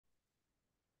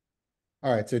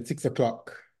All right, so it's 6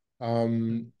 o'clock. So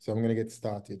I'm gonna get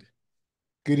started.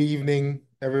 Good evening,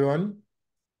 everyone.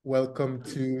 Welcome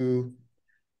to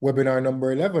webinar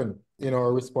number 11 in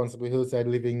our Responsible Hillside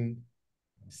Living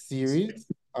series.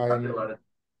 I'm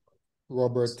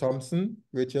Robert Thompson.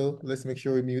 Rachel, let's make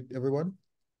sure we mute everyone.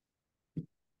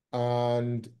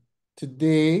 And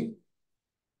today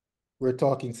we're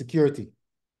talking security,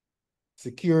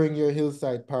 securing your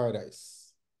hillside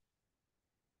paradise.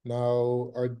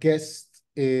 Now, our guest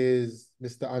is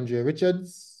Mr. Andre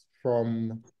Richards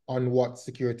from On What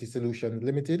Security Solutions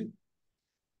Limited.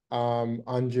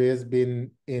 Andre has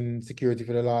been in security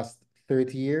for the last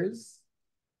 30 years,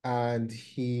 and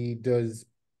he does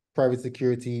private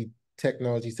security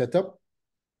technology setup.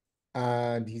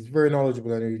 And he's very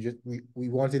knowledgeable, and we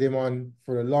wanted him on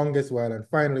for the longest while, and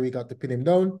finally we got to pin him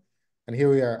down. And here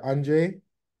we are. Andre,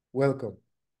 welcome.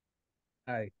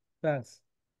 Hi, thanks.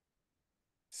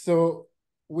 So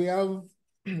we have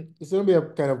it's going to be a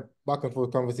kind of back and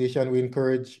forth conversation. We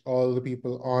encourage all the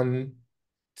people on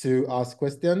to ask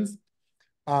questions.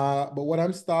 But what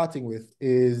I'm starting with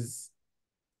is,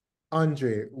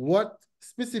 Andre, what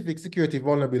specific security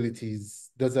vulnerabilities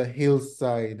does a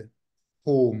hillside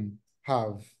home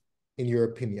have, in your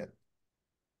opinion?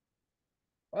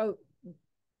 Well,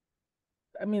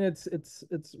 I mean,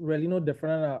 it's really no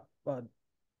different than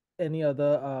any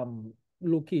other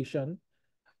location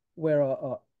where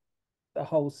a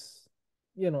house,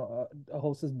 a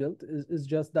house is built. Is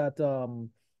just that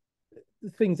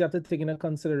things you have to take into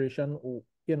consideration.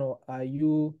 Are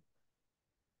you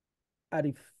at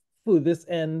the furthest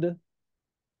end?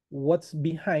 What's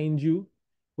behind you?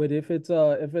 But if it's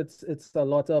a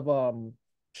lot of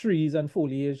trees and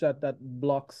foliage that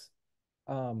blocks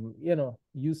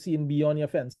you seeing beyond your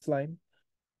fence line.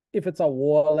 If it's a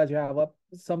wall that you have up,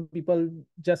 some people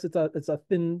just it's a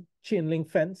thin chain link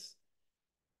fence.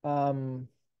 Um,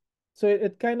 so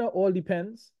it kind of all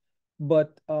depends.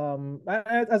 But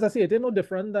as I say, it's no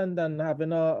different than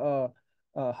having a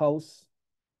house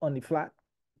on the flat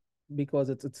because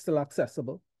it's still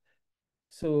accessible.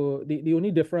 So the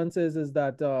only difference is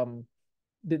that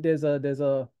there's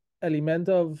a element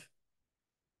of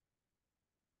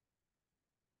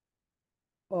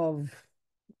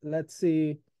let's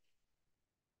say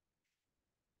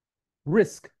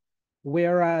risk.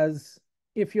 Whereas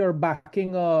if you're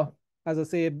backing as I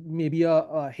say, maybe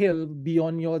a hill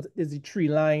beyond yours is the tree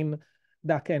line,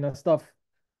 that kind of stuff.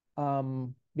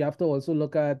 You have to also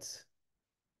look at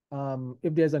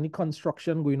if there's any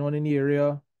construction going on in the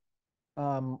area.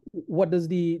 What does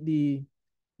the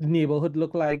neighborhood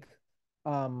look like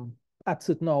at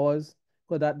certain hours?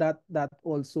 But that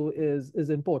also is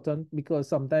important because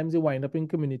sometimes you wind up in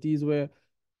communities where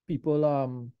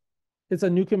people it's a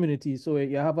new community, so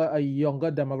you have a younger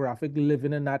demographic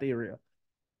living in that area.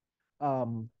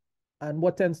 Um, and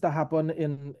what tends to happen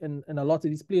in a lot of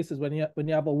these places when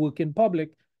you have a working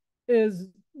public is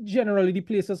generally the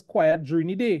place is quiet during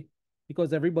the day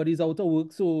because everybody's out of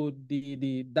work, so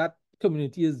the that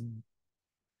community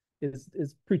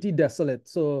is pretty desolate.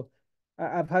 So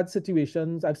I've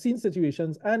seen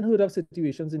situations and heard of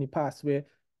situations in the past where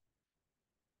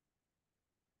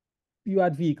you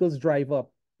had vehicles drive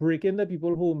up, break into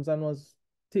people's homes and was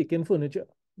taking furniture,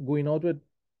 going out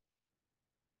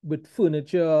with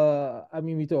furniture. I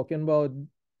mean, we're talking about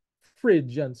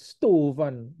fridge and stove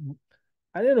and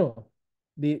I don't know,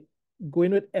 they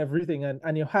going with everything.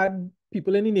 And you had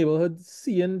people in the neighborhood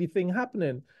seeing the thing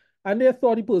happening and they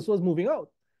thought the person was moving out.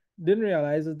 Didn't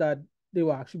realize is that they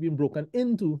were actually being broken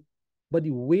into. But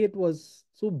the way it was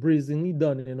so brazenly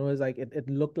done, it's like it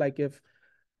looked like if,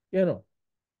 you know,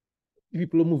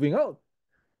 people are moving out.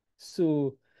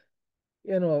 So,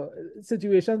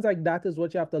 situations like that is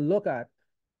what you have to look at,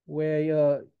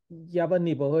 where you have a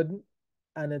neighborhood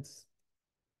and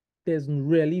there's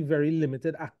really very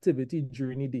limited activity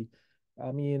during the day.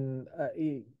 I mean,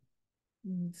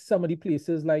 some of the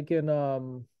places like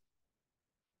in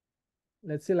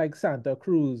let's say like Santa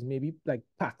Cruz, maybe like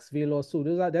Paxville or so,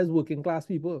 there's working class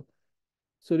people.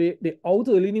 So they out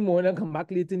early in the morning and come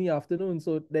back late in the afternoon.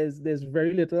 So there's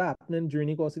very little happening during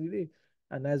the course of the day.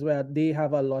 And that's where they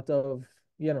have a lot of,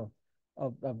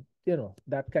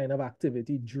 that kind of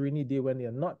activity during the day when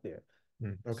they're not there.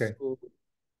 Okay. So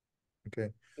Okay.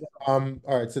 All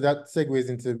right. So that segues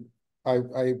into I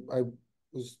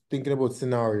was thinking about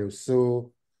scenarios.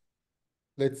 So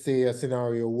let's say a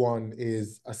scenario one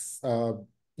is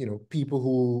people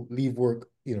who leave work,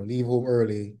 leave home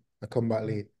early and come back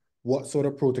late. What sort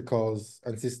of protocols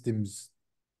and systems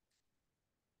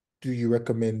do you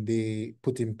recommend they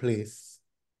put in place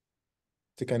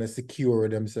to kind of secure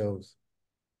themselves?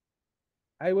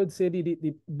 I would say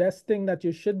the best thing that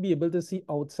you should be able to see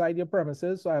outside your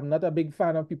premises. So I'm not a big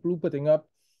fan of people who putting up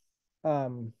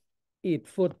um 8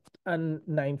 foot and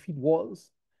 9 feet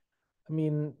walls. I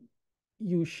mean,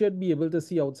 you should be able to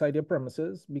see outside your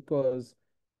premises because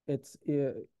it's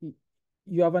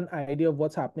you have an idea of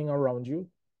what's happening around you.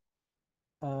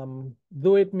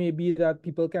 Though it may be that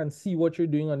people can see what you're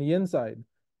doing on the inside,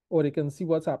 or they can see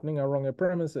what's happening around your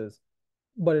premises.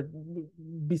 But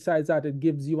besides that, it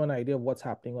gives you an idea of what's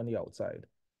happening on the outside.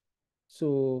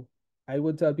 So I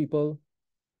would tell people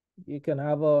you can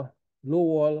have a low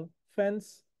wall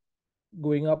fence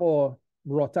going up or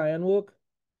wrought iron work.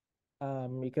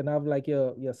 You can have like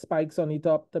your spikes on the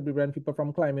top to prevent people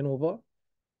from climbing over.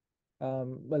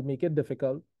 But make it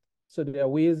difficult. So there are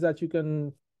ways that you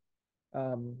can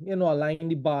align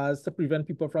the bars to prevent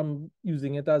people from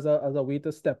using it as a way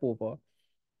to step over.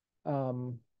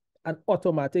 Um, an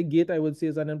automatic gate, I would say,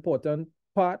 is an important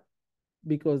part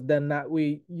because then that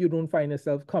way you don't find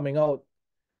yourself coming out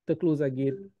to close a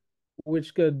gate,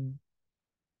 which could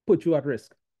put you at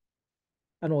risk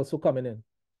and also coming in.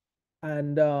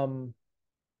 And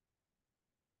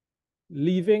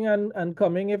leaving and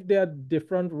coming, if there are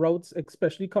different routes,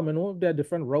 especially coming home, there are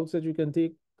different routes that you can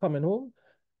take coming home.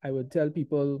 I would tell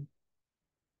people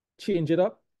change it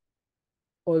up.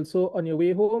 Also, on your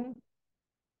way home,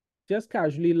 just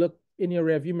casually look in your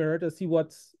rearview mirror to see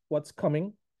what's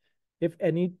coming. If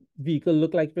any vehicle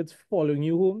look like it's following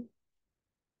you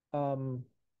home,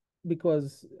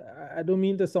 because I don't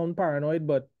mean to sound paranoid,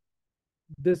 but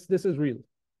this is real.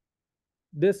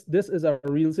 This is a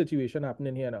real situation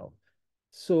happening here now.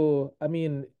 So I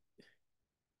mean,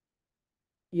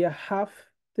 you have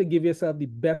to give yourself the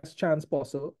best chance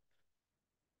possible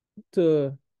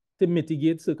to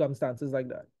mitigate circumstances like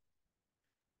that.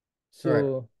 All right.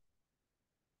 So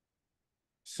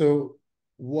So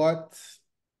what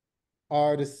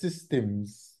are the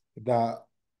systems that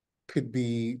could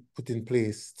be put in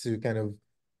place to kind of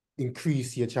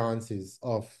increase your chances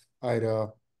of either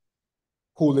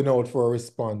holding out for a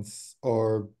response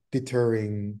or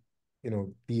deterring,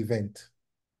 the event?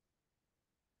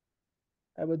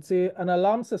 I would say an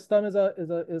alarm system is a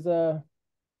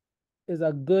is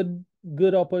a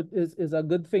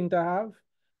good thing to have,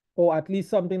 or at least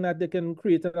something that they can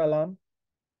create an alarm,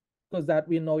 because that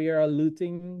way now you're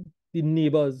alerting the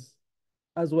neighbors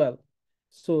as well.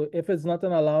 So if it's not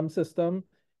an alarm system,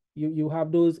 you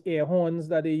have those air horns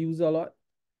that they use a lot.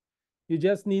 You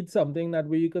just need something that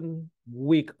way you can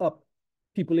wake up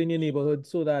people in your neighborhood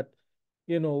so that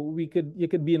you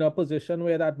could be in a position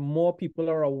where that more people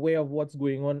are aware of what's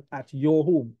going on at your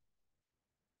home.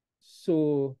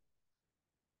 So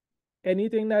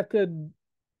anything that could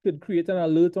create an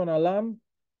alert on alarm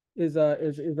is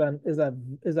an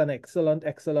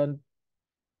excellent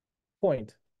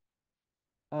point.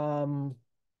 Um,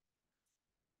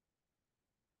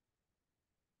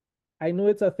 I know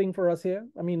it's a thing for us here.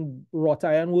 I mean, wrought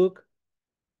iron work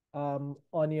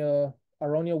on your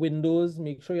around your windows.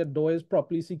 Make sure your door is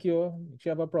properly secure. Make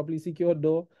sure you have a properly secure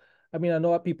door. I mean, I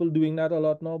know people doing that a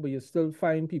lot now, but you still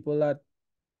find people that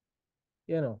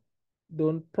you know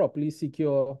don't properly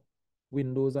secure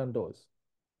windows and doors.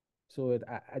 So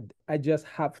I just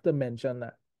have to mention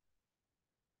that.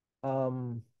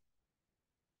 Um,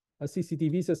 a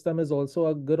CCTV system is also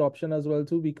a good option as well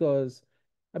too, because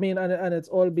I mean, and it's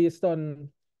all based on,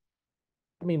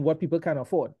 I mean, what people can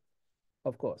afford,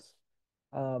 of course.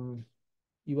 Um,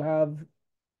 you have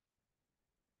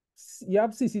you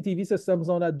have CCTV systems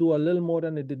now that do a little more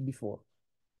than they did before.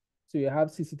 So you have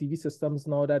CCTV systems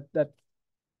now that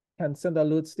can send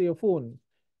alerts to your phone.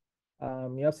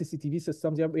 You have CCTV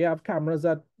systems. You have cameras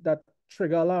that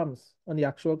trigger alarms on the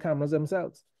actual cameras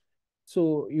themselves.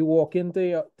 So you walk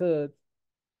to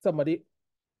somebody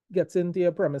gets into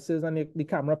your premises and the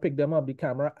camera pick them up. The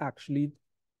camera actually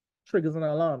triggers an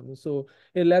alarm. So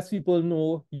it lets people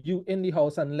know you in the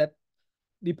house and let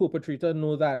the perpetrator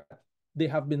know that they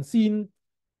have been seen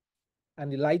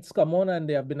and the lights come on and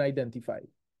they have been identified.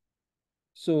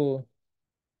 So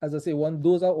as I say,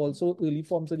 those are also early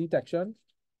forms of detection.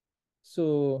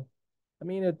 So I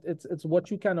mean, it's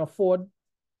what you can afford.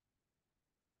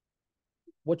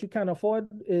 What you can afford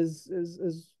is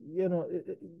it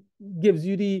gives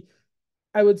you the,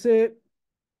 I would say,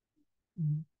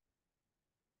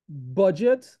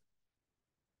 budget.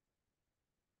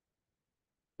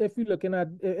 If you're looking at,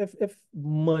 if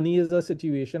money is a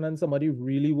situation and somebody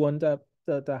really want to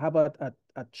have a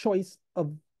choice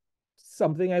of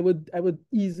something, I would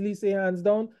easily say hands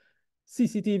down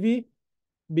CCTV,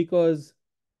 because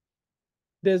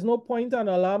there's no point an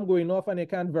alarm going off and you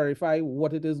can't verify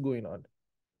what it is going on,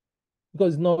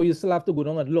 because now you still have to go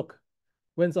down and look.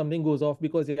 when something goes off,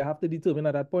 because you have to determine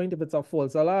at that point if it's a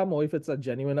false alarm or if it's a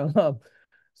genuine alarm.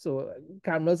 So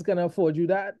cameras can afford you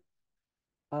that.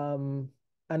 Um,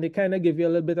 and they kind of give you a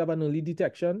little bit of an early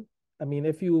detection. I mean,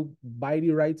 if you buy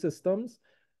the right systems,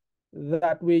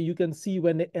 that way you can see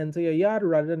when they enter your yard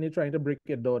rather than they trying to break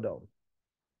your door down.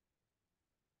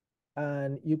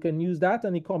 And you can use that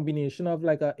and a combination of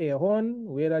like a air horn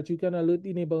where that you can alert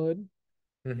the neighborhood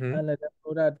Mm-hmm. and let them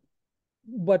know that.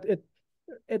 But it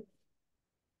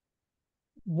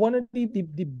one of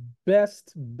the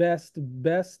best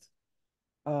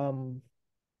um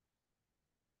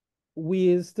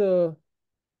ways to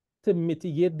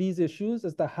mitigate these issues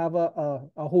is to have a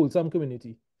wholesome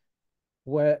community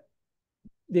where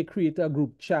they create a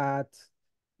group chat,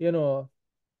 you know,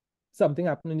 something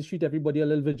happened in the street, everybody a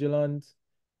little vigilant,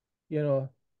 you know,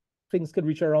 things could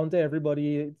reach around to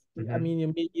everybody. I Mm-hmm. mean, you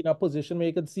may be in a position where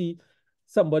you could see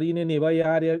somebody in the neighbor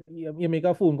yard, you make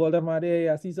a phone call to them, hey,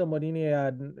 I see somebody in the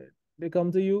yard, they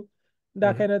come to you,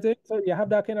 that Mm-hmm. kind of thing. So you have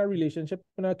that kind of relationship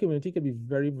in our community could be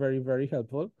very, very, very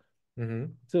helpful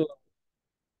Mm-hmm. to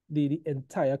the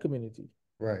entire community.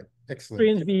 Right. Excellent.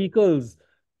 Strange vehicles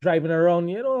driving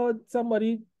around,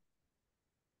 somebody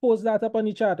post that up on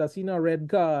the chat, I seen a red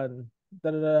car and,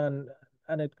 da, da, da,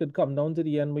 and it could come down to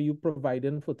the end where you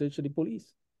providing footage to the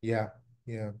police. Yeah.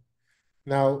 Yeah.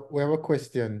 Now we have a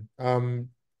question.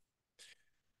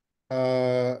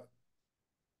 Uh,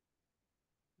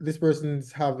 this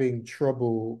person's having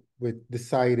trouble with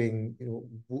deciding,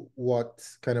 what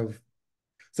kind of.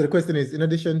 So the question is, in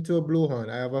addition to a blowhorn,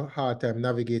 I have a hard time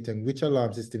navigating which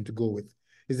alarm system to go with.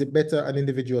 Is it better an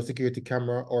individual security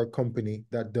camera or a company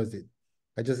that does it?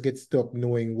 I just get stuck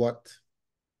knowing what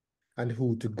and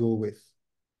who to go with.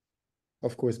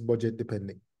 Of course, budget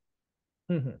depending.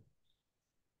 Mhm.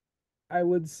 I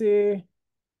would say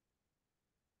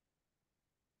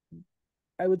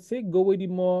I would say go with the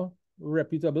more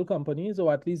reputable companies,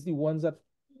 or at least the ones that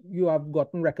you have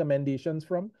gotten recommendations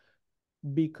from,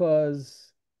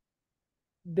 because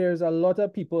there's a lot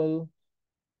of people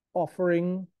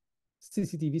offering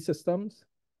CCTV systems,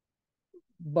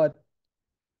 but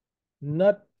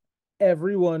not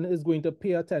everyone is going to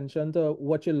pay attention to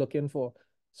what you're looking for.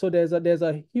 So there's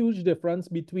a huge difference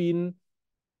between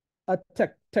a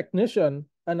technician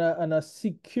and a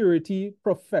security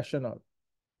professional.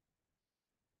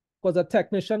 Because a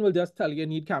technician will just tell you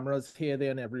need cameras here, there,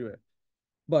 and everywhere.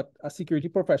 But a security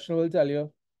professional will tell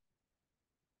you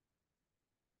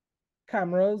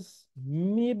cameras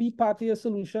may be part of your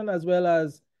solution, as well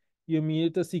as you may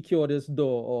need to secure this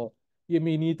door, or you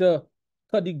may need to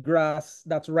cut the grass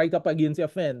that's right up against your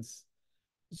fence.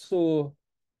 So,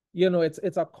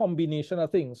 it's a combination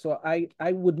of things. So I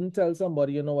wouldn't tell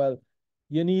somebody, well,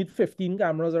 you need 15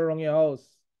 cameras around your house.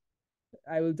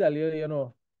 I will tell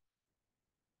you,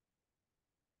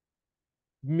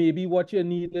 maybe what you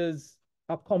need is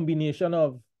a combination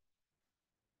of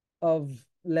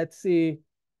let's say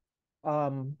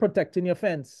protecting your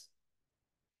fence.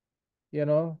 A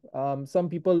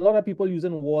lot of people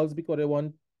using walls because they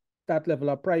want that level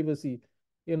of privacy.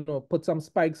 Put some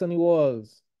spikes on the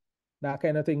walls, that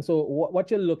kind of thing. So what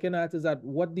you're looking at is that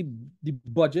what the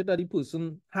budget that the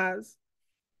person has,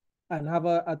 and have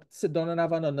a sit down and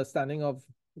have an understanding of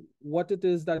what it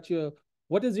is that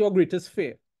what is your greatest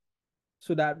fear,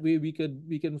 so that way we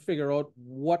can figure out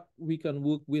what we can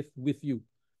work with you.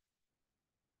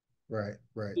 Right,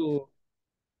 right. So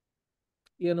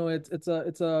it's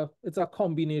a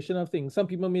combination of things. Some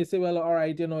people may say, well, all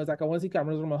right, it's like I want to see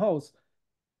cameras from my house.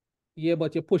 Yeah,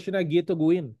 but you're pushing a gate to go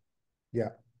in. Yeah.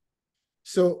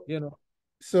 So, You know.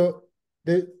 so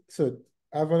so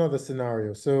I have another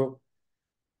scenario. So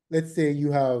let's say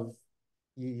you have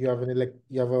you have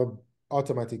a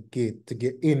automatic gate to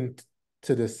get in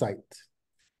to the site,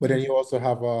 but then you Mhm. also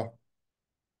have a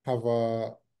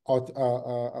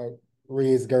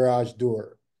raised garage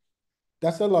door.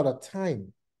 That's a lot of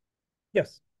time.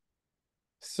 Yes.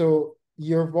 So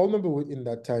you're vulnerable in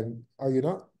that time, are you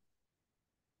not?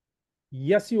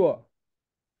 Yes, you are.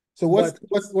 So But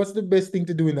what's the best thing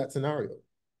to do in that scenario?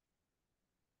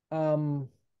 um,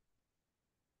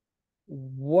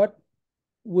 what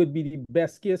would be the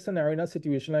best case scenario in a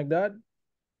situation like that?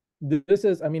 This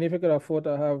is, I mean, if you could afford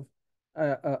to have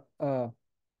a a, a,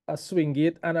 a swing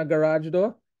gate and a garage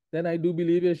door, then I do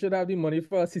believe you should have the money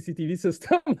for a CCTV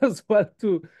system as well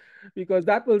too, because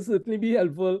that will certainly be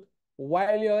helpful.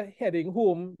 While you're heading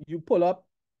home, you pull up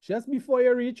just before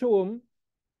you reach home,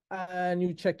 and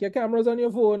you check your cameras on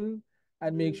your phone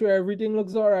and make sure everything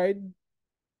looks all right.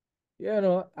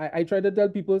 I try to tell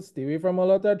people stay away from a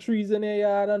lot of trees in your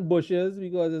yard and bushes,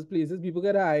 because there's places people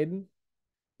can hide.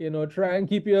 Try and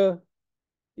keep your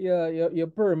your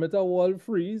perimeter wall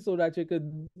free so that you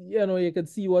could, you could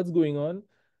see what's going on.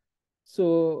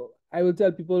 So I will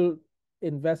tell people,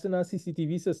 invest in a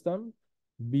CCTV system.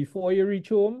 Before you reach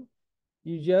home,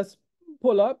 you just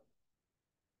pull up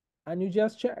and you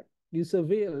just check. You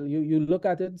surveil, you look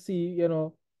at it, see,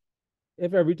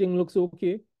 if everything looks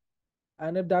okay.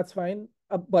 And if that's fine,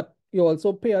 but you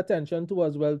also pay attention to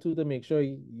as well to make sure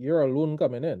you're alone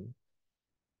coming in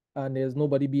and there's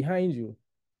nobody behind you.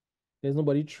 There's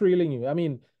nobody trailing you. I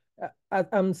mean,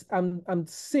 I'm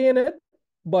saying it,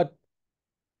 but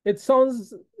it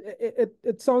sounds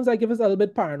like if it's a little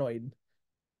bit paranoid.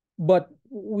 But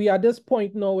we are at this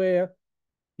point now where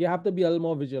you have to be a little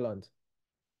more vigilant.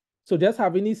 So just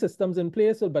having these systems in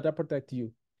place will better protect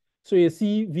you. So you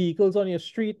see vehicles on your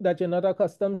street that you're not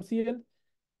accustomed to seeing,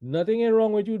 nothing is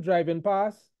wrong with you driving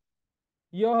past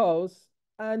your house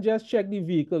and just check the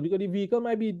vehicle because the vehicle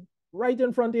might be right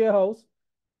in front of your house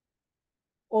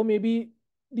or maybe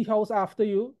the house after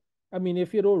you. I mean,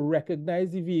 if you don't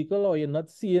recognize the vehicle or you're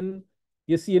seeing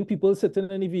people sitting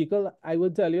in the vehicle, I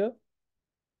will tell you,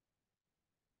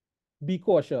 be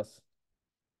cautious.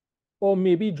 Or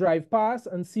maybe drive past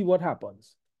and see what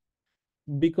happens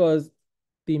because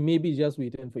they may be just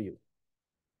waiting for you.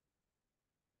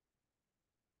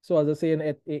 So as I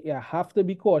say, you have to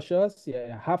be cautious.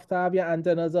 You have to have your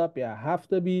antennas up. You have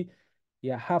to be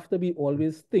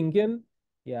always thinking.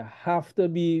 You have to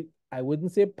be, I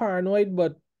wouldn't say paranoid,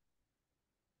 but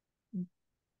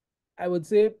I would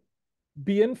say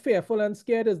being fearful and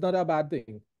scared is not a bad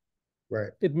thing.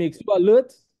 Right. It makes you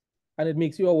alert and it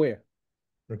makes you aware.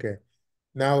 Okay.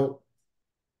 Now,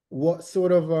 what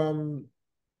sort of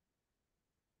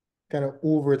kind of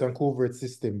overt and covert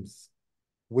systems,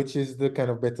 which is the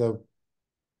kind of better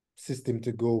system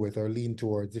to go with or lean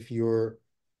towards if you're,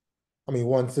 I mean,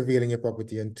 one, surveilling your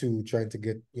property and two, trying to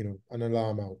get, an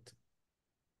alarm out?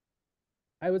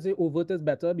 I would say overt is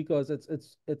better because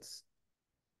it's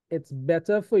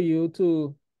better for you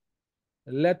to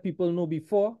let people know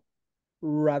before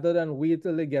rather than wait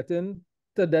till they get in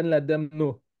to then let them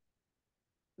know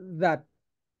that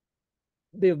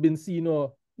they've been seen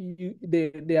or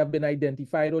they have been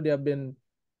identified or you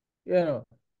know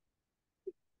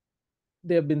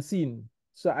they have been seen.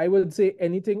 So I would say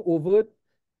anything overt,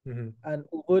 Mm-hmm. and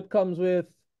overt comes with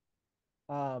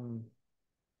um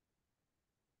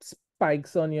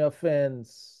spikes on your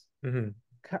fence, Mm-hmm.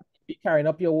 be carrying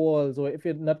up your walls, or if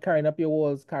you're not carrying up your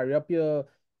walls, carry up your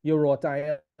wrought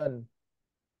iron,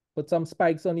 put some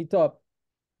spikes on the top,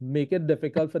 make it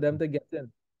difficult for them to get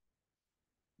in.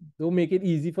 Don't make it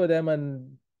easy for them,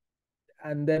 and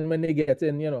then when they get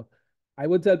in, I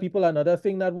would tell people another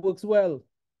thing that works well.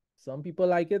 Some people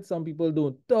like it, some people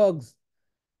don't. Dogs,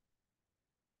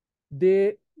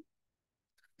 they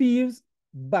thieves,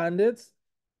 bandits,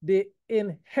 they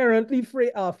inherently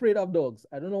are afraid of dogs.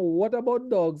 I don't know what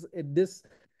about dogs in this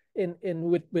in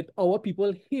with our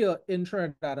people here in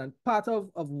Trinidad. And part of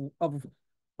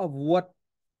what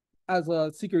as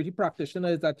a security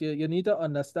practitioner is that you need to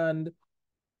understand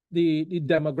the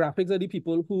demographics of the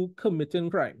people who committing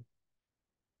crime.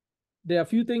 There are a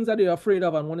few things that they're afraid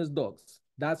of, and one is dogs.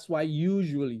 That's why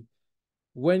usually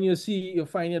when you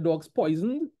find your dog's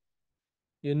poisoned,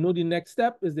 you know the next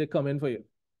step is they're coming for you.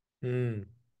 Mm.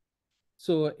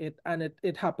 So it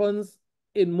happens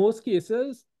in most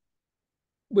cases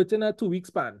within a 2 week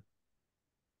span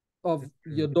of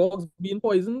your Mm. dogs being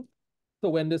poisoned to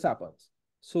when this happens.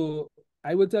 So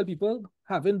I will tell people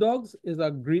having dogs is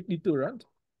a great deterrent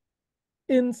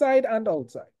inside and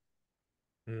outside.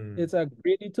 Mm. It's a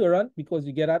great deterrent because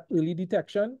you get that early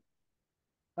detection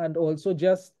and also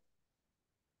just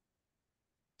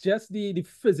the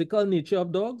physical nature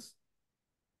of dogs.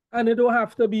 And it don't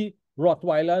have to be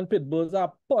Rottweiler and pit bulls.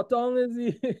 A potong is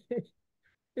the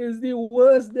is the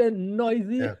worst. They're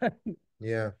noisy Yeah,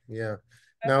 yeah, yeah.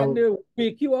 and Now, they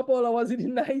wake you up all hours of the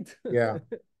night. yeah.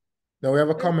 Now we have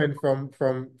a It's comment from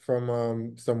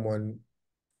someone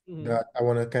mm-hmm, that I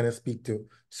want to kind of speak to.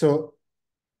 So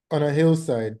on a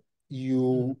hillside,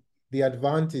 mm-hmm, the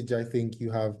advantage I think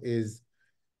you have is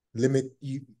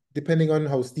depending on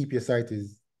how steep your site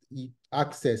is,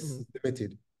 access mm-hmm. is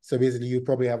limited. So basically you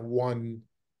probably have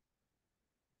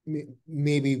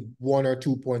maybe 1 or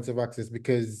 2 points of access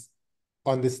because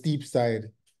on the steep side,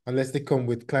 unless they come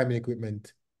with climbing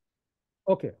equipment,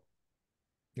 Okay.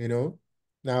 you know.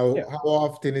 Now, Yeah. how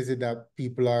often is it that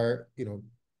people are,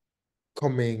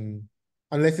 coming,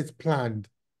 unless it's planned,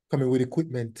 coming with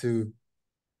equipment to,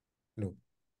 you know,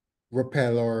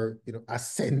 rappel or,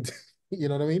 ascend, you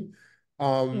know what I mean?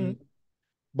 Mm-hmm.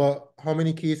 But how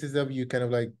many cases have you kind of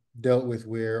like dealt with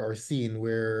where or seen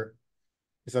where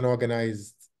it's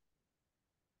unorganized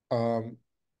um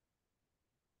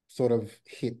sort of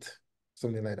hit,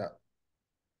 something like that.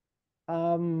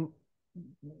 Um,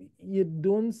 you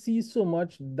don't see so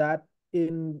much that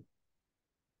in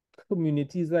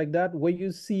communities like that. Where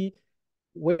you see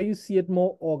it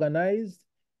more organized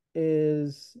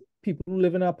is people who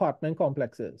live in apartment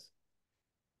complexes,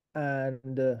 and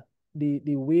the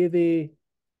way the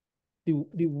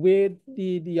way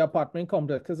the apartment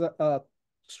complexes are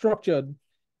structured,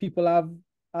 people have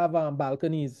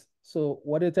balconies. So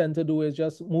what they tend to do is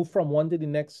just move from one to the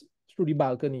next through the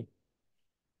balcony,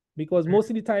 because most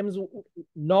of the times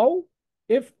now,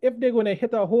 if they're going to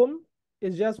hit a home,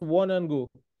 it's just one and go.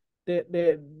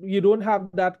 You don't have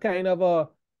that kind of a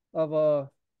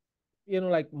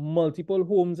like multiple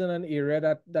homes in an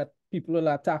area that people will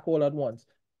attack all at once.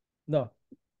 No,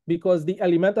 because the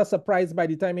element of surprise by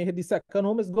the time you hit the second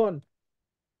home is gone.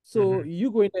 So Mm-hmm.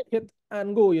 you're going to hit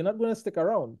and go. You're not going to stick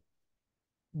around.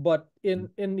 But in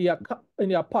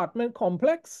the apartment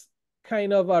complex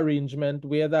kind of arrangement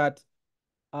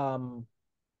um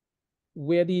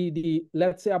where the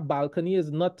let's say a balcony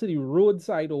is not to the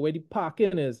roadside, or where the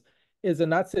parking is in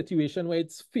that situation where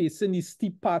it's facing the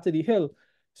steep part of the hill.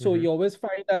 So Mm-hmm. you always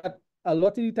find that a lot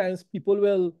of the times people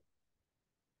will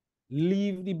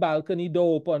leave the balcony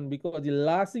door open, because the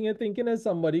last thing you're thinking is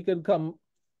somebody could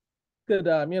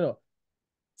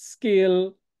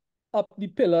scale up the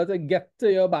pillar to get to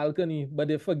your balcony, but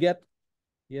they forget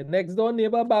your next door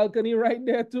neighbor balcony right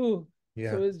there too.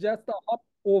 Yeah. So it's just a hop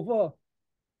over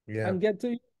Yeah. and get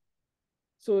to you.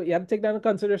 So you have to take that into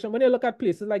consideration when you look at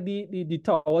places like the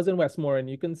towers in Westmoreland.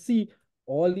 You can see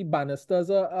all the banisters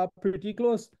are pretty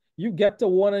close. You get to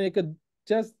one and you could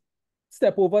just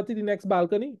step over to the next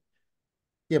balcony.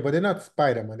 Yeah, but they're not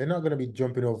Spider-Man. They're not going to be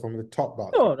jumping over from the top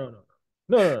balcony. No, no, no,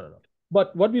 no, no, no, no.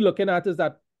 But what we're looking at is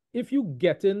that if you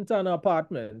get into an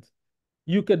apartment,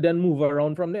 you could then move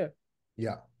around from there.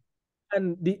 Yeah.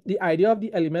 And the idea of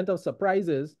the element of surprise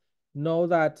is now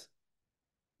that,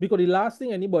 because the last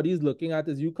thing anybody is looking at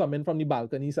is you coming from the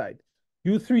balcony side.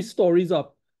 You 3 stories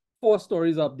up, 4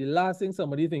 stories up. The last thing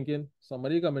somebody thinking,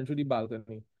 somebody coming through the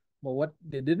balcony. But what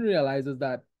they didn't realize is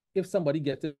that if somebody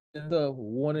gets into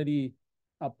one of the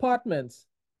apartments,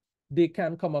 they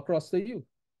can come across to you,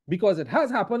 because it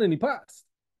has happened in the past.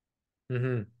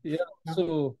 Mm-hmm. Yeah.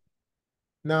 So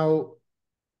Now,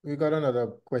 we got another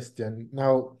question.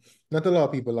 Now, not a lot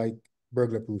of people like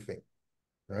burglar proofing,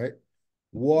 right?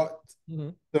 What,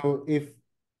 mhm. so if,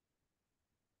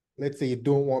 let's say you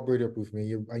don't want burglar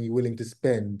proofing and you're willing to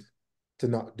spend to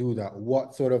not do that,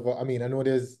 what sort of, I mean, I know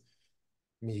you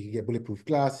can get bulletproof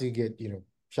glass, you get,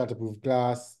 shatterproof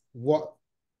glass. What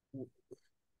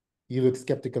you look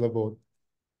skeptical about,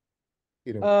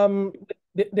 you know, um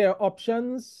there are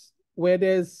options where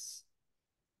there's,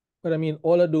 but I mean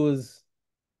all of those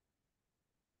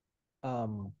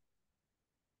um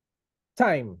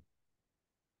time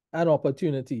and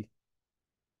opportunity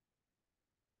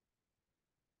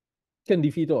can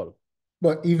defeat all.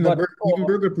 but even But even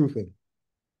burglar proofing.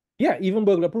 yeah, even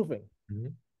burglar proofing,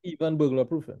 Mhm. even burglar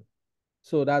proofing.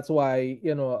 So that's why,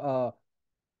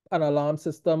 an alarm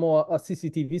system or a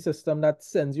CCTV system that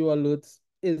sends you alerts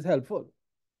is helpful.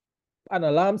 An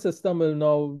alarm system will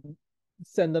now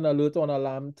send an alert on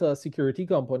alarm to a security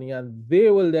company, and they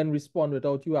will then respond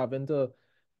without you having to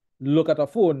look at a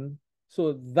phone.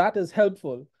 So that is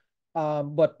helpful.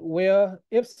 But where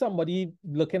if somebody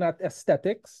looking at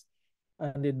aesthetics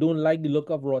and they don't like the look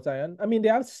of wrought iron, I mean, they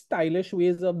have stylish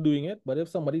ways of doing it, but if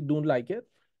somebody don't like it,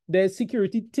 there's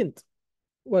security tint.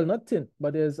 Well, not tint,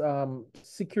 but there's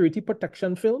security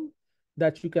protection film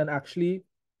that you can actually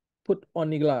put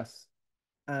on the glass.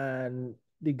 And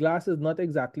the glass is not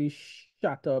exactly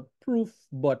shatter proof,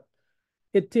 but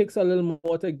it takes a little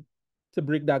more to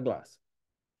break that glass.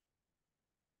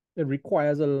 It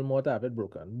requires a little more to have it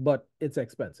broken, but it's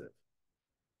expensive.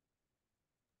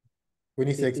 When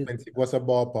you say It is. expensive, what's a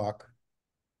ballpark?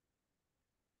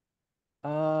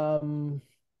 Um,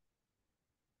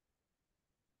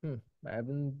 I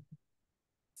haven't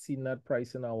seen that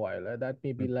price in a while. That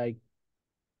may be like,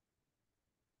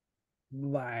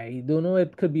 I don't know.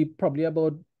 It could be probably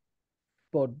about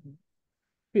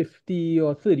 50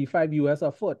 or 35 US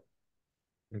a foot.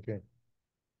 Okay.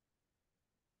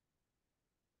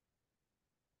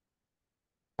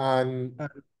 And And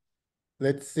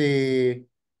let's say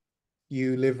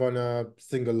you live on a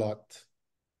single lot,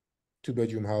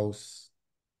 two-bedroom house,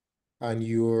 and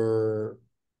you're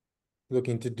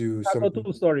looking to do that's a something.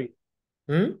 2 story.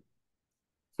 Hmm?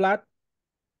 Flat.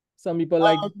 Some people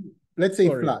like Let's say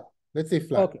story. flat. Let's say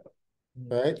flat, Okay.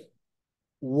 Mhm. right?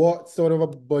 What sort of a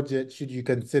budget should you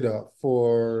consider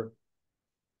for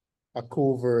a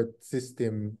covert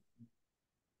system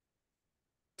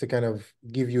to kind of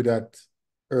give you that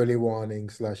early warning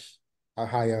slash a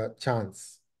higher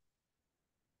chance.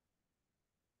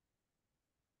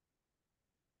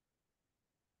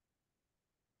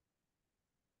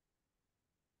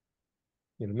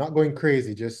 Not going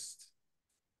crazy, just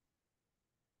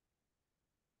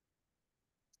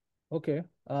Okay.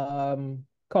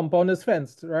 Compound is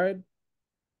fenced, right?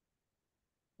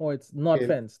 Or it's not okay.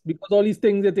 fenced because all these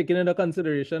things are taken into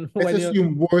consideration Let's when you're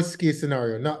assume worst case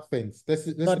scenario, not fence. Let's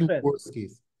not do fenced. worst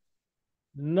case.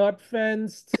 Not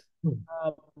fenced. Hmm.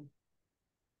 Um,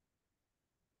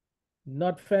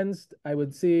 not fenced. I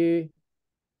would say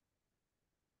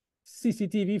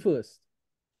CCTV first.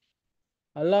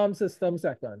 Alarm system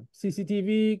second.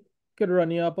 CCTV could run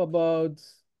you up about,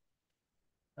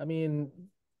 I mean,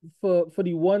 for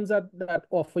the ones that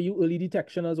offer you early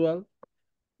detection as well,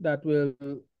 that will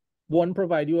one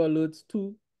provide you alerts,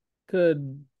 two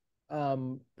could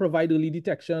provide early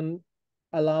detection,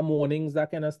 alarm warnings,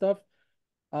 that kind of stuff.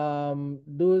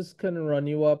 Those can run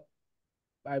you up,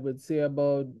 I would say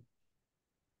about,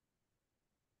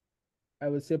 I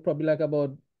would say probably like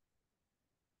about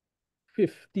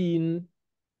 15,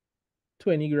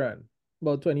 20 grand,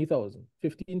 about 20,000,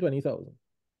 15, 20,000.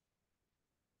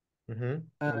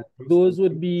 And those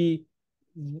would be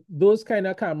those kind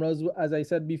of cameras, as I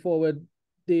said before, with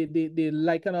they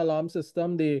like an alarm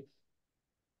system. They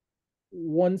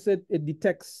once it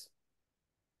detects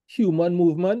human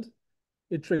movement,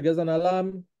 it triggers an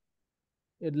alarm.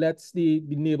 It lets the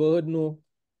neighborhood know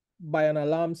by an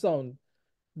alarm sound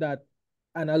that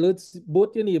and alerts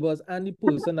both your neighbors and the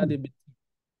person that they be.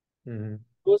 Mm-hmm.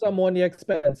 Those are more on the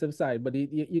expensive side, but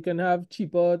you can have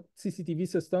cheaper CCTV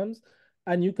systems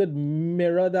and you could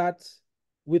mirror that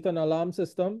with an alarm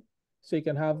system. So you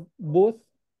can have both.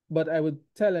 But I would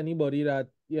tell anybody that,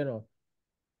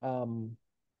 um,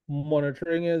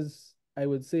 monitoring is, I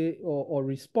would say, or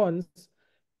response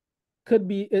could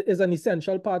be is an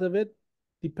essential part of it.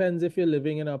 Depends if you're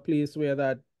living in a place where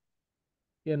that,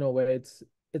 where it's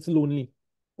lonely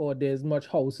or there's much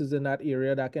houses in that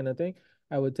area, that kind of thing.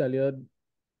 I would tell you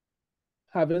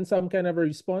having some kind of a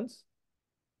response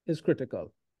is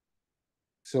critical.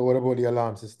 So what about the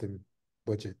alarm system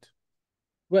budget?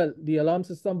 Well, the alarm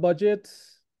system budget,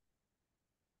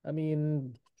 I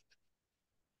mean,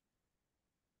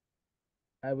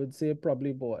 I would say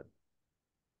probably about,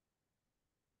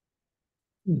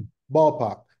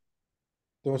 Ballpark.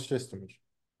 Don't stress too much.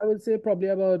 I would say probably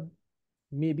about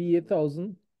maybe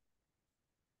 8,000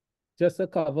 just to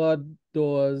cover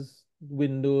doors,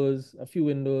 windows, a few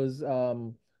windows,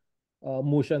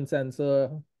 motion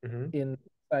sensor Mm-hmm.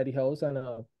 inside the house and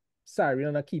a siren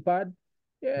and a keypad.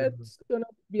 Yeah, Mm-hmm. it's gonna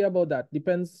be about that.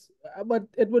 Depends, but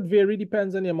it would vary,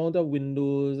 depends on the amount of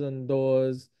windows and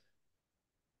doors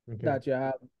Okay. that you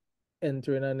have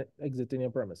entering and exiting your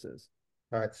premises.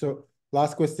 All right. So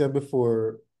last question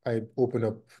before I open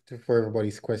up for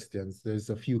everybody's questions. There's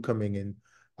a few coming in.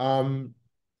 Um,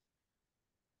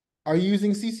 are you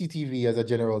using CCTV as a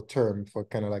general term for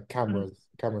kind of like camera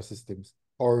systems,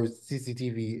 or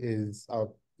CCTV is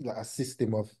like a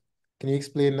system of? Can you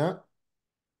explain that?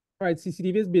 Right,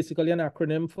 CCTV is basically an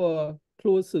acronym for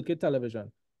closed circuit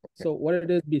television. Okay. So what it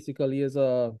is basically is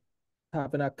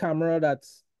having a camera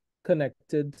that's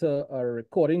connected to a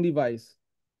recording device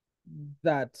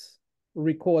that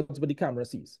records what the camera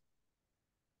sees.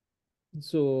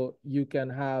 So you can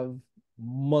have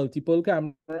multiple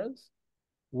cameras,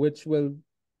 which will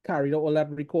carry all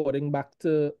that recording back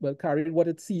to, well, carry what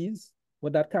it sees,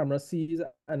 what that camera sees,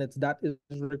 and it's that is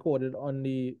recorded on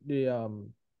the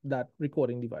that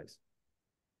recording device.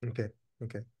 Okay.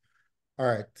 Okay. All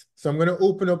right. So I'm gonna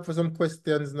open up for some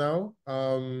questions now.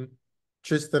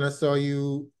 Tristan, I saw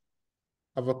you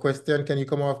have a question. Can you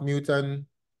come off mute and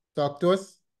talk to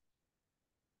us?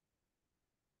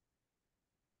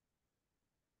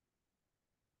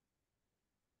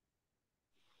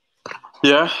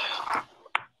 Yeah,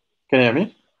 can you hear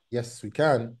me? Yes, we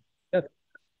can. Yeah.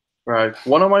 Right.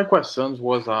 One of my questions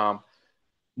was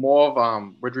more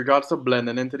of with regards to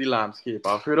blending into the landscape.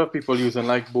 I've heard of people using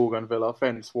like bougainvillea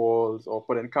fence walls or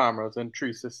putting cameras in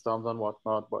tree systems and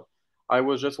whatnot, but I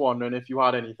was just wondering if you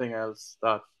had anything else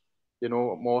that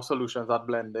more solutions that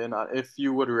blend in, and if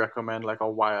you would recommend like a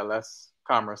wireless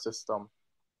camera system.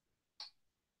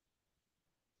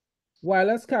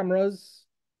 Wireless cameras,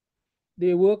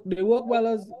 they work well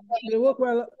as they work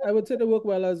well. I would say they work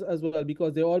well as well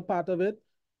because they're all part of it.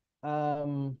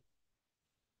 Um,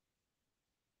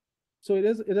 so it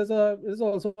is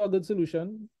also a good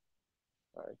solution.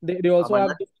 Right. They also My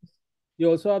have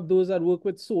next those that work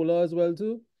with solar as well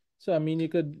too. So I mean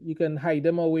you can hide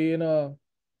them away in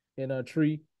a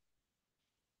tree.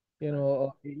 You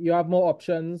know, you have more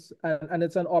options, and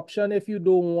it's an option if you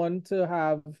don't want to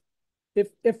have,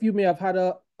 if you may have had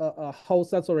a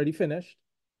house that's already finished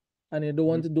and you don't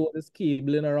want to do all this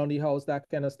cabling around the house, that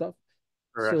kind of stuff.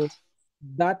 Correct. So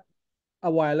that a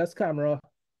wireless camera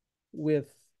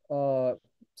with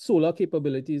solar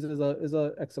capabilities is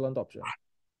a excellent option.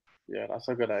 Yeah, that's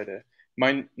a good idea.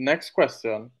 My next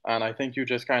question, and I think you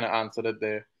just kind of answered it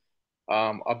there.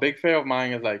 A big fear of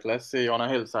mine is like, let's say on a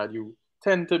hillside, you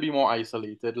tend to be more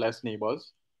isolated, less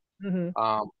neighbors.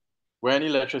 Mm-hmm. When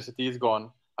electricity is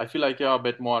gone, I feel like you're a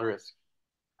bit more at risk.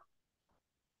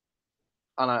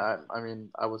 And I mean,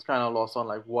 I was kind of lost on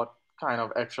like what kind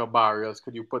of extra barriers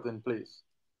could you put in place?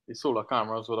 The solar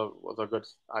cameras was a good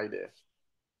idea.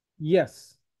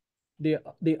 Yes, they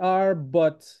are,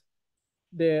 but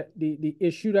the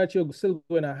issue that you're still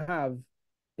going to have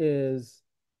is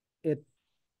it.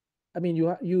 I mean,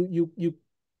 you.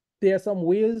 There are some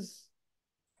ways.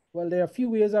 Well, there are a few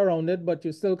ways around it, but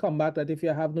you still come back that if you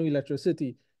have no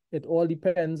electricity, it all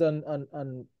depends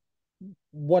on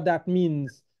what that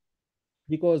means,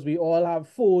 because we all have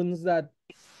phones that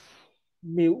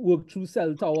may work through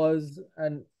cell towers,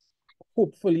 and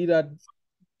hopefully that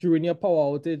during your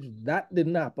power outage that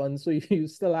didn't happen, so you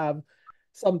still have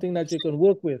something that you can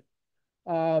work with.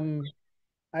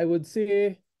 I would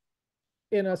say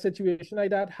in a situation like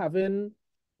that, having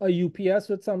a UPS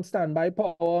with some standby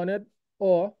power on it,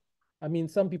 or I mean,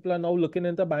 some people are now looking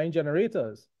into buying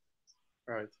generators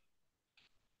Right.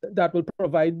 that will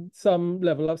provide some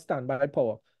level of standby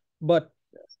power. But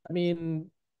I mean,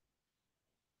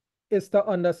 it's to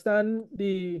understand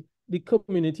the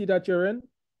community that you're in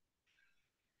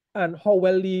and how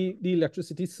well the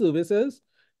electricity service is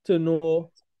to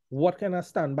know what kind of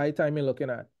standby time you're looking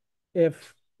at.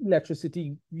 If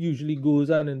electricity usually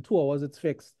goes and in 2 hours it's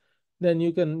fixed, then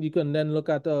you can then look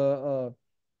at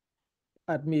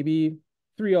maybe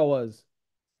 3 hours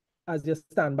as your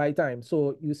standby time.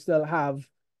 So you still have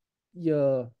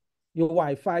your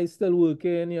Wi-Fi still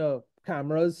working, your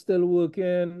cameras still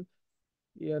working,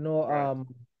 you know, Right.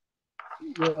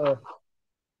 your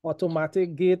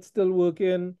automatic gate still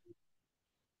working.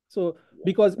 So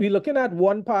because we're looking at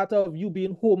one part of you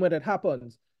being home when it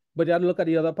happens, but you have to look at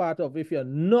the other part of if you're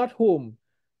not home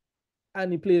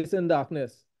and the place in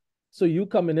darkness. So you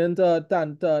coming into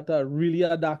to really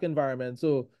a dark environment.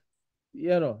 So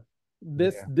you know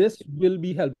Yeah. this will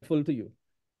be helpful to you.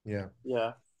 Yeah.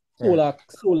 Yeah. All right.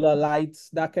 Solar lights,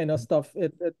 that kind of stuff.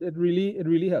 It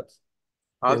really helps.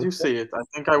 Yeah. As you say it, I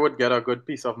think I would get a good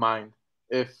peace of mind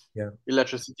if Yeah.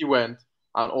 electricity went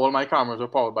and all my cameras were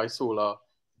powered by solar,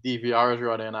 DVR is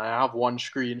running, and I have one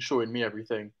screen showing me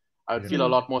everything. I'd Yeah. feel a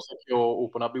lot more secure,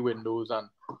 open up the windows and,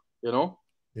 you know,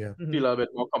 Yeah. feel a bit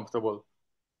more comfortable.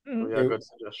 So yeah, Okay. good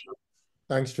suggestion.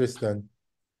 Thanks, Tristan.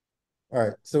 All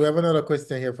right. So we have another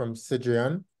question here from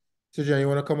Sidrian. Sidrian, you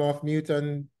want to come off mute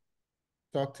and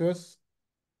talk to us?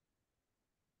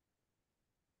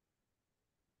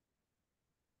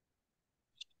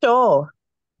 Sure.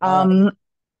 Hi.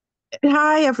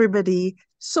 Hi, everybody.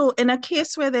 So, in a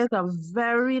case where there's a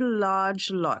very large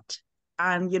lot,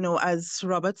 and as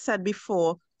Robert said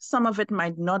before, some of it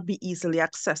might not be easily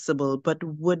accessible, but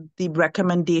would the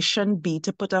recommendation be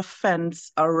to put a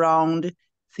fence around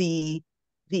the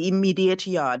the immediate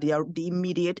yard, the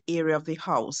immediate area of the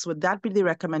house? Would that be the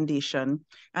recommendation?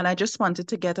 And I just wanted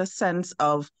to get a sense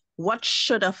of what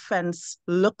should a fence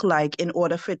look like in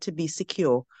order for it to be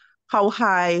secure? How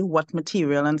high, what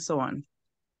material, and so on.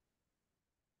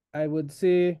 I would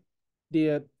say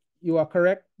you are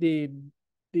correct. The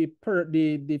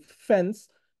fence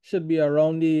should be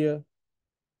around the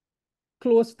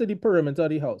close to the perimeter of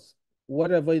the house.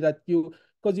 Whatever that you,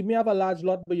 because you may have a large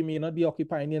lot, but you may not be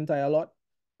occupying the entire lot,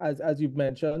 as you've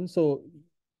mentioned. So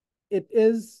it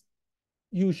is,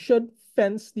 you should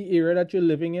fence the area that you're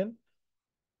living in.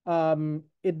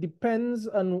 It depends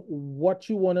on what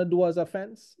you want to do as a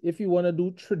fence. If you want to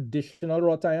do traditional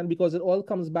wrought iron, because it all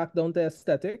comes back down to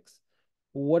aesthetics,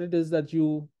 what it is that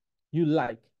you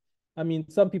like. I mean,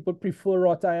 some people prefer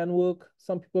wrought iron work.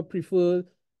 Some people prefer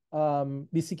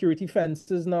the security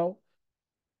fences now.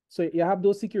 So you have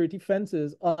those security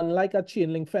fences, unlike a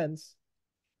chain link fence,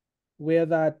 where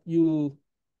that you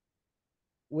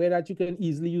can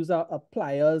easily use a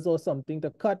pliers or something to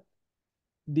cut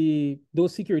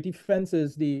those security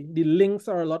fences. The links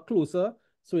are a lot closer,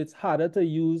 so it's harder to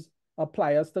use a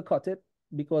pliers to cut it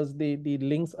because the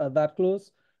links are that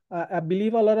close. I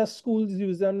believe a lot of schools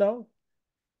use them now,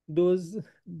 those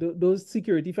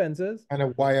security fences. And a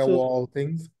wire So wall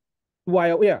things. the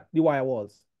wire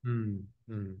walls. Hmm.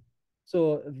 Hmm.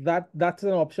 So that's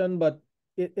an option, but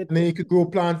it And then you could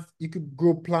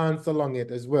grow plants along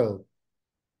it as well.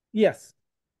 yes.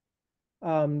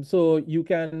 So you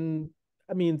can,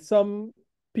 I mean, some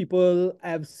people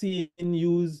I've seen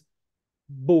use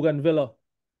bougainvillea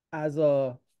as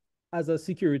a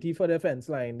security for their fence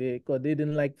line. Because they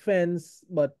didn't like fence,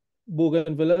 but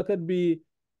bougainvillea could be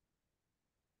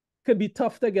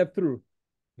tough to get through.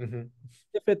 Mm-hmm.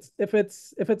 If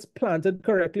it's planted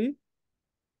correctly,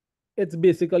 it's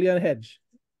basically a hedge,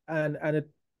 and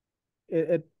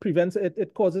it prevents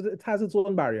it has its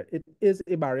own barrier. It is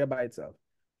a barrier by itself.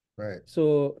 Right.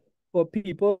 So for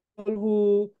people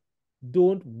who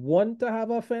don't want to have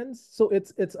a fence, so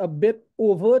it's a bit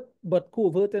overt but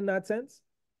covert in that sense.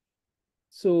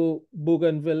 So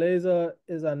bougainvillea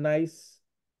is a nice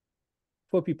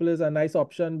for people is a nice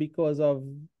option because of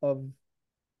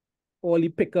early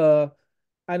picker,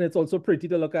 and it's also pretty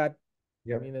to look at. I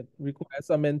Yep. mean, it requires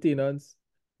some maintenance,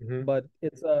 Mm-hmm.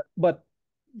 but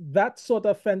that sort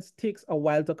of fence takes a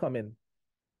while to come in.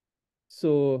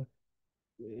 So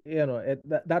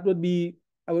that would be,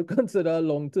 I would consider, a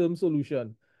long-term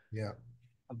solution, Yeah.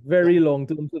 a very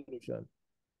long-term solution.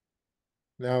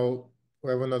 Now we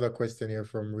have another question here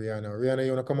from Rihanna. Rihanna,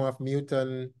 you want to come off mute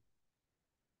and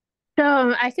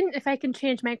So if I can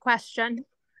change my question.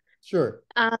 sure.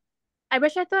 I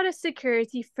wish I thought of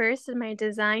security first in my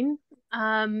design.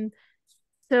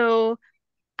 So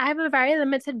I have a very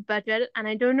limited budget and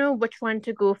I don't know which one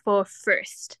to go for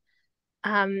first.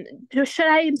 Should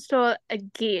I install a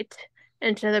gate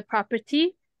into the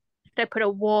property? Should I put a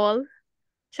wall?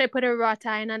 Should I put a wrought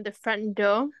iron on the front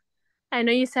door? I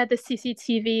know you said the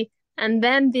CCTV and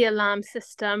then the alarm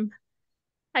system.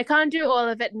 I can't do all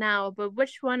of it now, but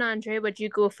which one, Andre, would you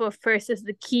go for first as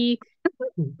the key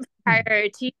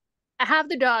priority? I have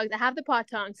the dogs, I have the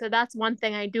potong, so that's one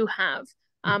thing I do have.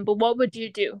 But what would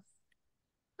you do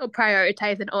or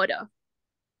prioritize in order?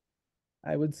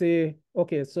 I would say,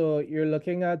 okay, so you're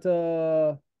looking at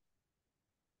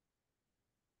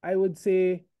I would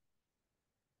say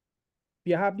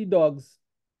you have the dogs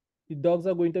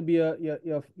are going to be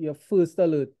your first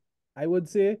alert. I would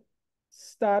say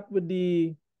start with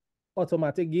the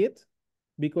automatic gate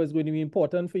because it's going to be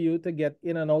important for you to get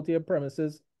in and out of your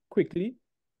premises quickly.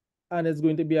 And it's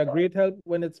going to be a great help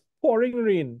when it's pouring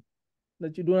rain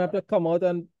that you don't have to come out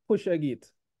and push a gate.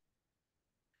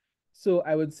 So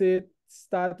I would say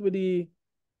start with the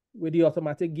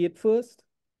automatic gate first,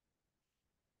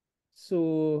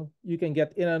 so you can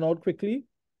get in and out quickly.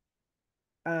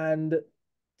 And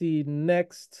the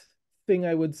next thing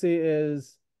I would say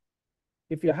is,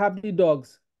 if you have the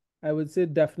dogs, I would say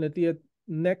definitely a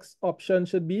next option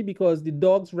should be, because the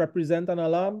dogs represent an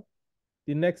alarm.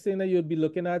 The next thing that you'd be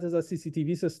looking at is a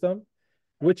CCTV system,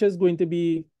 which is going to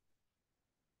be,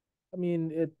 I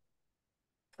mean, it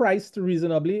priced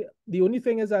reasonably. The only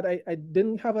thing is that I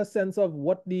didn't have a sense of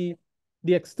what the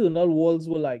external walls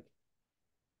were like.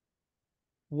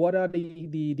 What are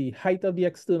the height of the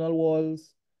external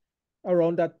walls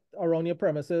around your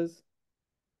premises?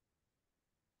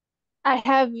 I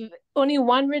have only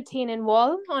one retaining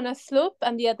wall on a slope,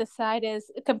 and the other side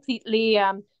is completely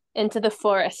into the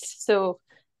forest. So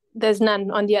there's none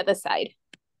on the other side.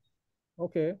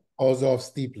 Okay. Also off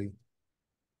steeply.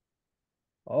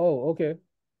 Oh, okay.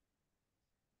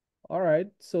 All right.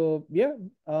 So yeah,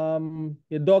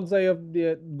 your dogs are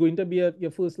they're going to be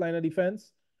your first line of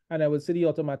defense, and I would say the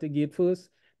automatic gate first.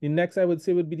 The next I would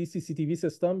say would be the CCTV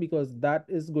system, because that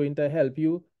is going to help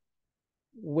you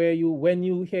when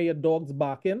you hear your dogs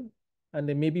barking, and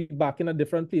they may be barking at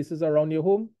different places around your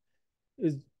home,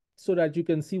 is so that you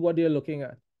can see what they're looking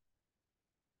at.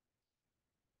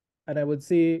 And I would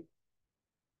say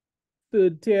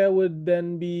third tier would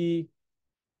then be,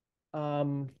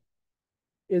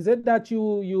 is it that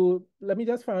you let me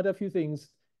just find out a few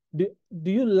things. Do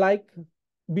you like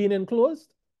being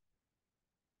enclosed?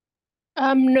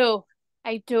 No,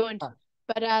 I don't. Ah.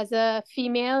 But as a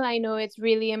female, I know it's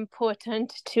really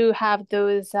important to have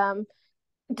those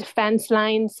defense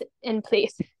lines in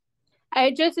place.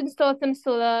 I just installed some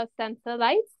solar sensor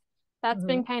lights. That's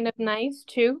been kind of nice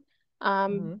too.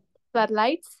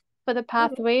 Floodlights for the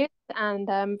pathways, and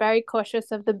I'm very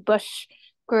cautious of the bush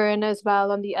growing as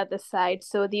well on the other side.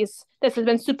 So this has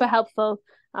been super helpful,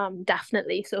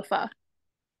 definitely so far.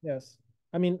 Yes.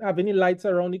 I mean, have any lights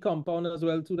around the compound as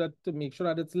well too, that to make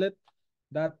sure that it's lit?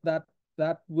 That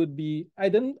that would be, I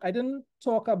didn't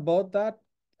talk about that,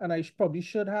 and I probably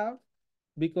should have,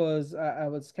 because I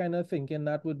was kind of thinking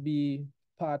that would be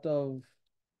part of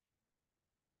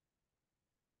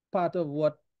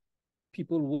what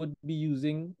people would be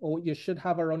using, or you should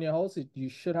have around your house. You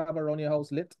should have around your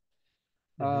house lit.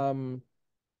 Mhm.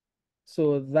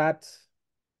 So that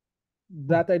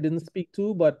that I didn't speak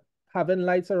to, but having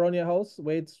lights around your house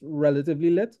where it's relatively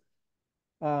lit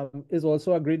is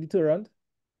also a great deterrent.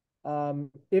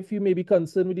 If you may be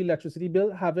concerned with the electricity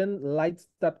bill, having lights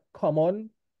that come on,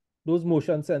 those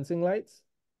motion sensing lights,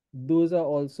 those are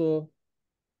also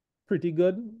pretty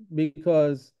good,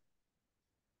 because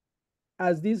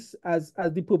as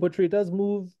the perpetrators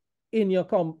move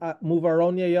move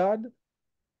around your yard,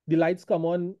 the lights come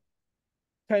on,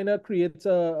 kind of creates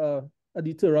a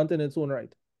deterrent in its own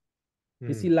right.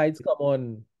 You see lights come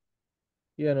on,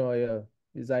 yeah,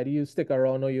 it's either you stick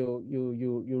around or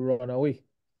you run away.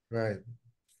 Right.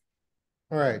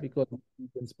 All right. Because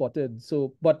you've been spotted.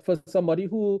 So, but for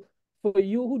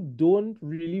you who don't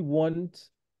really want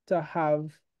to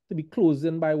be closed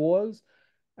in by walls,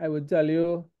 I would tell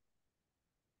you,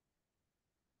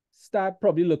 start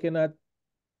probably looking at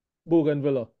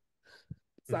bougainvillea.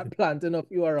 Start planting a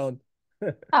few around.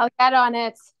 I'll get on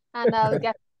it, and I'll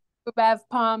get Bev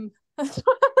Palm.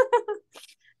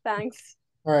 Thanks.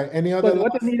 All right. Any other But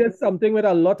what you need is something with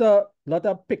a lot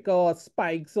of picker or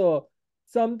spikes or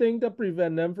something to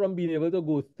prevent them from being able to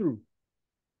go through.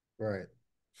 Right.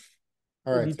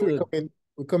 All right. So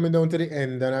we're coming down to the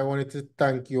end, and I wanted to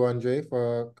thank you, Andre,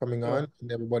 for coming on,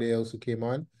 and everybody else who came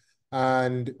on.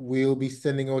 And we'll be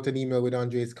sending out an email with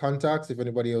Andre's contacts if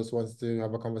anybody else wants to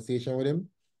have a conversation with him.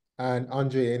 And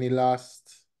Andre, any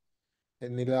last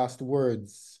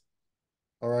words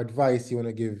or advice you want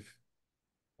to give?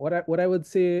 What I would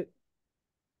say,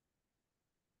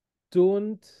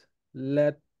 don't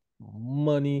let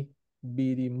money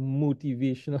be the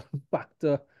motivational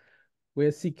factor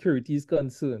where security is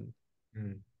concerned.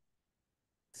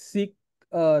 Seek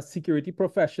a security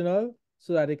professional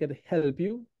so that they can help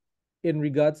you in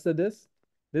regards to this.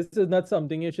 This is not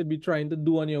something you should be trying to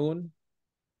do on your own,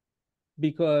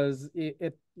 because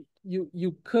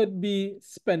you could be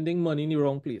spending money in the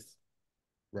wrong place.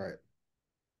 Right.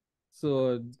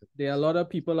 So there are a lot of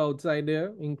people outside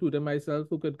there, including myself,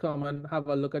 who could come and have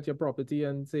a look at your property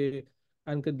and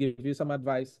could give you some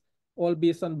advice, all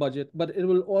based on budget. But it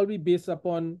will all be based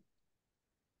upon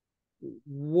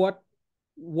what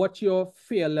your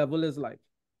fear level is like.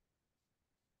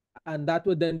 And that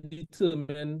would then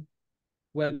determine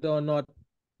whether or not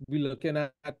we're looking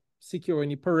at securing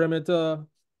the perimeter,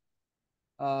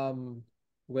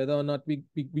 whether or not we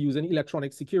using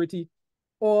electronic security,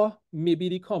 or maybe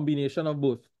the combination of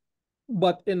both,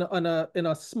 but in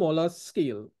a smaller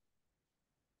scale,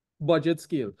 budget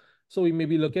scale. So we may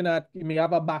be looking at, we may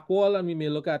have a back wall, and we may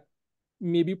look at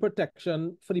maybe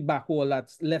protection for the back wall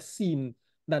that's less seen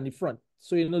than the front.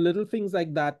 So, little things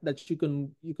like that you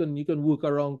can work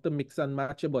around to mix and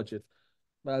match your budget.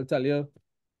 But I'll tell you,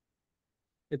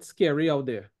 it's scary out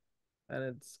there, and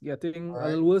it's getting a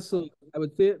little worse. So I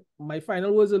would say my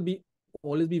final words will be,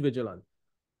 always be vigilant.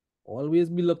 Always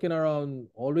be looking around,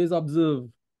 always observe,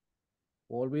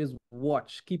 always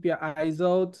watch, keep your eyes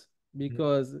out,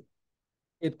 because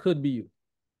it could be you.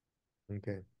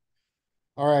 Okay.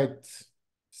 All right.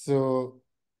 So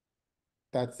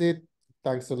that's it.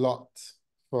 Thanks a lot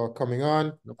for coming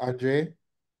on, Andre.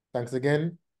 Thanks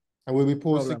again. And we'll be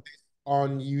posting this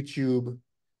on YouTube,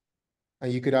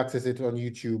 and you could access it on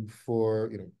YouTube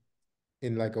for,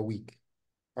 in like a week.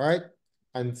 All right.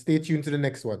 And stay tuned to the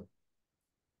next one.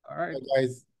 All right. Bye,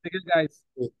 guys. Take it, guys.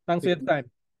 Thanks for your time.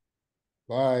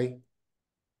 Bye.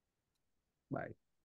 Bye.